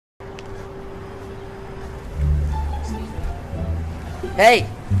Hey,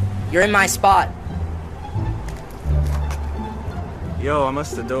 you're in my spot. Yo, I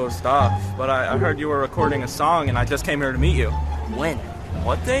must have dozed off, but I heard you were recording a song and I just came here to meet you. When?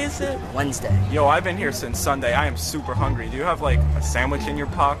 What day is it? Wednesday. Yo, I've been here since Sunday. I am super hungry. Do you have like a sandwich in your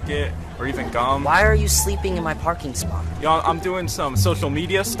pocket or even gum? Why are you sleeping in my parking spot? Yo, I'm doing some social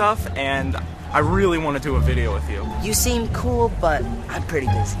media stuff and I really want to do a video with you. You seem cool, but I'm pretty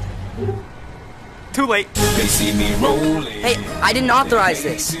busy. Too late. They see me rolling. Hey, I didn't authorize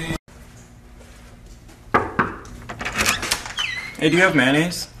this. Hey, do you have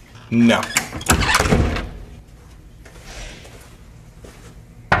mayonnaise? No.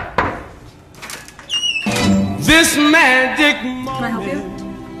 This magic moment. Can I help you?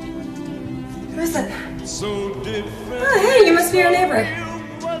 Who is it? So different. Oh, hey, you must be your neighbor.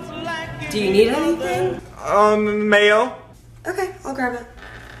 Do you need anything? Mayo. Okay, I'll grab it.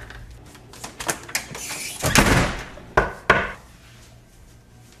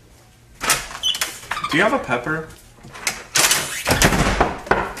 Do you have a pepper?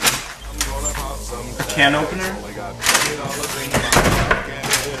 A can opener?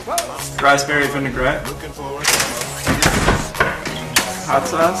 Raspberry vinaigrette? Hot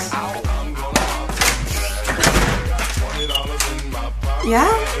sauce?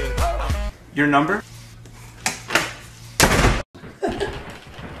 Yeah? Your number?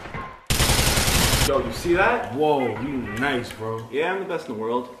 Yo, you see that? Whoa, you nice, bro. Yeah, I'm the best in the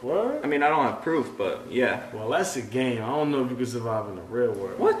world. What? I mean, I don't have proof, but yeah. Well, that's a game. I don't know if you can survive in the real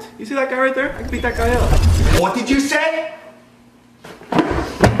world. What? You see that guy right there? I can beat that guy up. What did you say?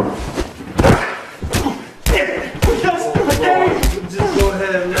 Just go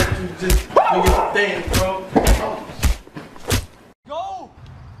ahead and let you just do your thing, bro. Go!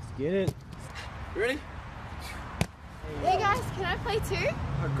 Let's get it. You ready? Hey guys, can I play too?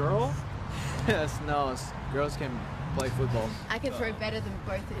 A girl? Yes, no, girls can play football. I can throw better than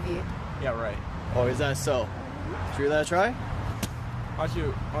both of you. Yeah, right. Oh, is that so? Should we let it try? Why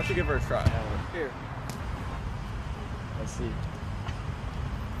don't you give her a try? Here. Let's see.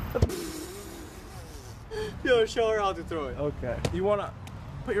 Yo, show her how to throw it. Okay. You want to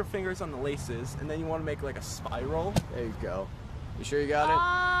put your fingers on the laces, and then you want to make like a spiral. There you go. You sure you got it?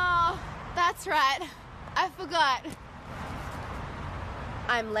 Oh, that's right. I forgot.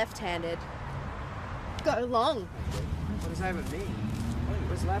 I'm left-handed. Go long. What does that even mean?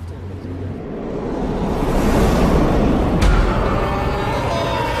 What's left-handed?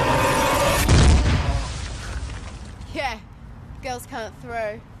 Yeah, girls can't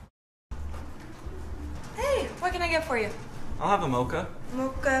throw. Hey, what can I get for you? I'll have a mocha.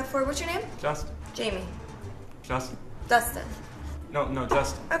 Mocha for, what's your name? Justin. Jamie. Justin. Dustin. No,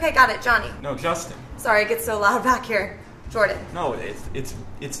 Justin. Okay, got it, Johnny. No, Justin. Sorry, it gets so loud back here. Jordan. No,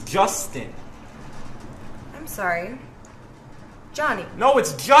 it's Justin. I'm sorry. Johnny. No,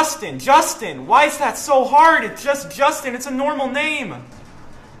 it's Justin. Justin. Why is that so hard? It's just Justin. It's a normal name.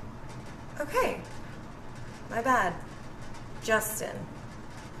 Okay. My bad. Justin.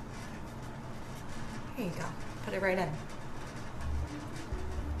 Here you go. Put it right in.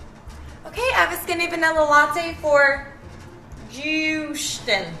 Okay, I have a skinny vanilla latte for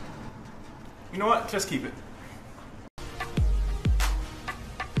Justin. You know what? Just keep it.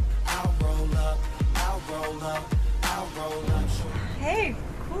 Hey,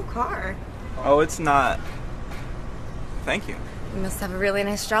 cool car. Oh, it's not. Thank you. You must have a really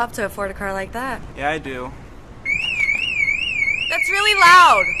nice job to afford a car like that. Yeah, I do. That's really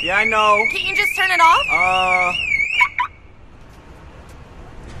loud. Yeah, I know. Can't you just turn it off?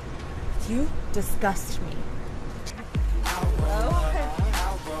 You disgust me.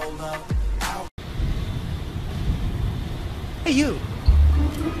 Hey, you.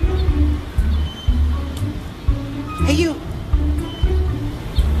 Hey, you.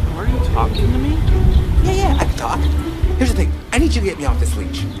 Are you talking to me? Yeah, I can talk. Here's the thing. I need you to get me off this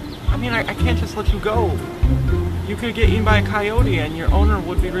leash. I mean, I can't just let you go. You could get eaten by a coyote and your owner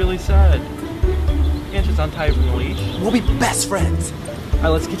would be really sad. You can't just untie you from the leash. We'll be best friends.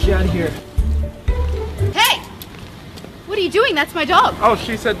 Alright, let's get you out of here. Hey! What are you doing? That's my dog. Oh,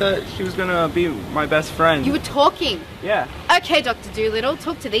 she said that she was gonna be my best friend. You were talking. Yeah. Okay, Dr. Doolittle,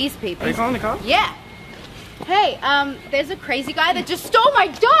 talk to these people. Are you calling the cops? Yeah. Hey, there's a crazy guy that just stole my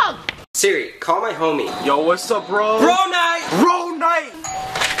dog! Siri, call my homie. Yo, what's up, bro? Bro night! Bro night!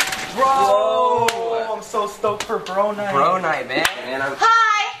 Bro! I'm so stoked for bro night. Bro night, man.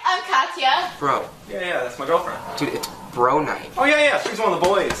 Hi, I'm Katya. Bro. Yeah, that's my girlfriend. Dude, it's bro night. Oh, yeah, she's one of the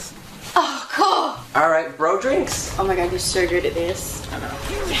boys. Oh, cool. Alright, bro drinks. Oh my god, you're so good at this. I know.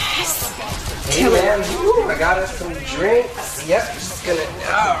 Yes! Hey man, ooh, I got us some drinks. Yep, just gonna.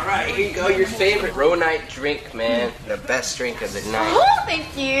 Alright, here you go, your favorite bro night drink, man. The best drink of the night. Oh,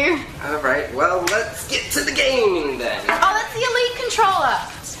 thank you. Alright, well, let's get to the gaming then. Oh, that's the Elite controller.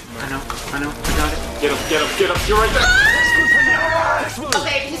 I know, I got it. Get up, you're right there. Oh,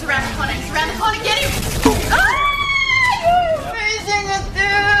 baby, he's around the corner, get him. Ah, you're amazing at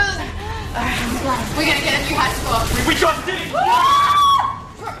this. We're gonna get a new high score. We just did it!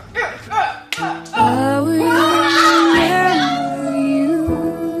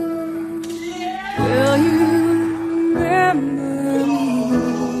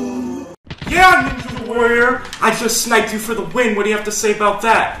 Yeah, Ninja Warrior! I just sniped you for the win. What do you have to say about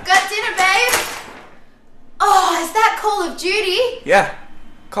that? Got dinner, babe? Oh, is that Call of Duty? Yeah.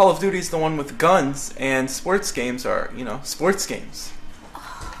 Call of Duty's the one with guns, and sports games are, you know, sports games.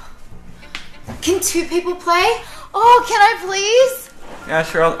 Can 2 people play? Oh, can I please? Yeah,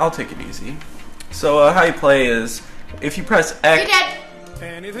 sure, I'll take it easy. So, how you play is, if you press X... You're dead.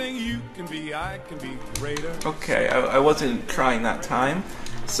 Anything you can be, I can be greater. Okay, I wasn't trying that time.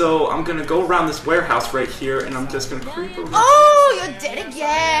 So, I'm gonna go around this warehouse right here, and I'm just gonna creep around. Oh, you're dead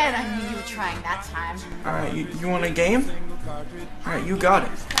again. I knew you were trying that time. Alright, you want a game? Alright, you got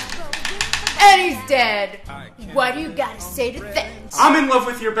it. And he's dead. What do you gotta say to that? I'm in love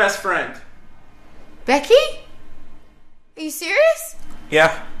with your best friend. Becky? Are you serious?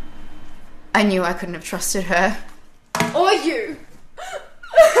 Yeah. I knew I couldn't have trusted her. Or you.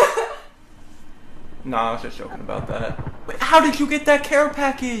 No, I was just joking about that. Wait, how did you get that care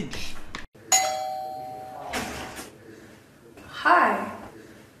package? Hi.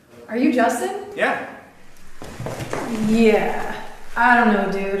 Are you Justin? Yeah. Yeah. I don't know,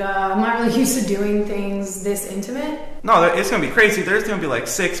 dude. I'm not really used to doing things this intimate. No, it's gonna be crazy. There's gonna be like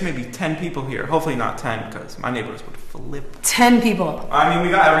 6, maybe 10 people here. Hopefully not 10, because my neighbors would flip. 10 people. I mean,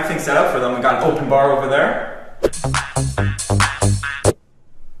 we got everything set up for them. We got an open bar over there.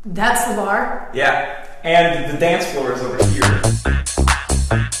 That's the bar? Yeah, and the dance floor is over here.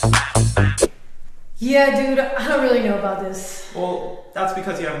 Yeah, dude, I don't really know about this. Well, that's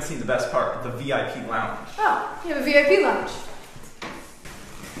because you haven't seen the best part, the VIP lounge. Oh, you have a VIP lounge.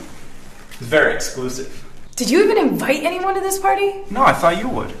 It's very exclusive. Did you even invite anyone to this party? No, I thought you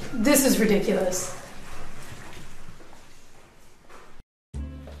would. This is ridiculous.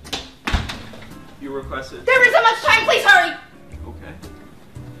 You requested. There isn't much time, please hurry! Okay.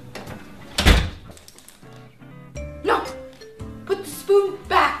 No! Put the spoon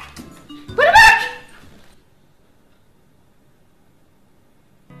back! Put it back!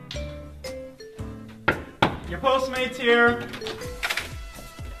 Your Postmates here.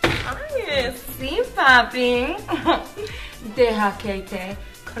 Ay, sí, papi. Deja que te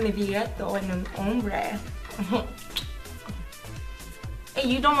convierto en un hombre. Hey,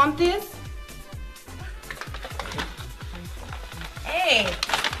 you don't want this? Hey!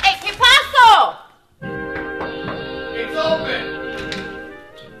 Hey, ¿qué pasó? It's open.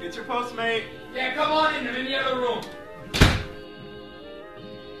 It's your Postmate. Yeah, come on in. I'm in the other room.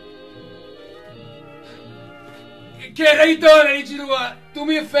 Kid, how you doing? I need you to do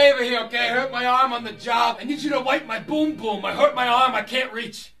me a favor here, okay? I hurt my arm on the job. I need you to wipe my boom boom. I hurt my arm. I can't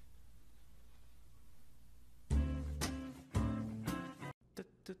reach.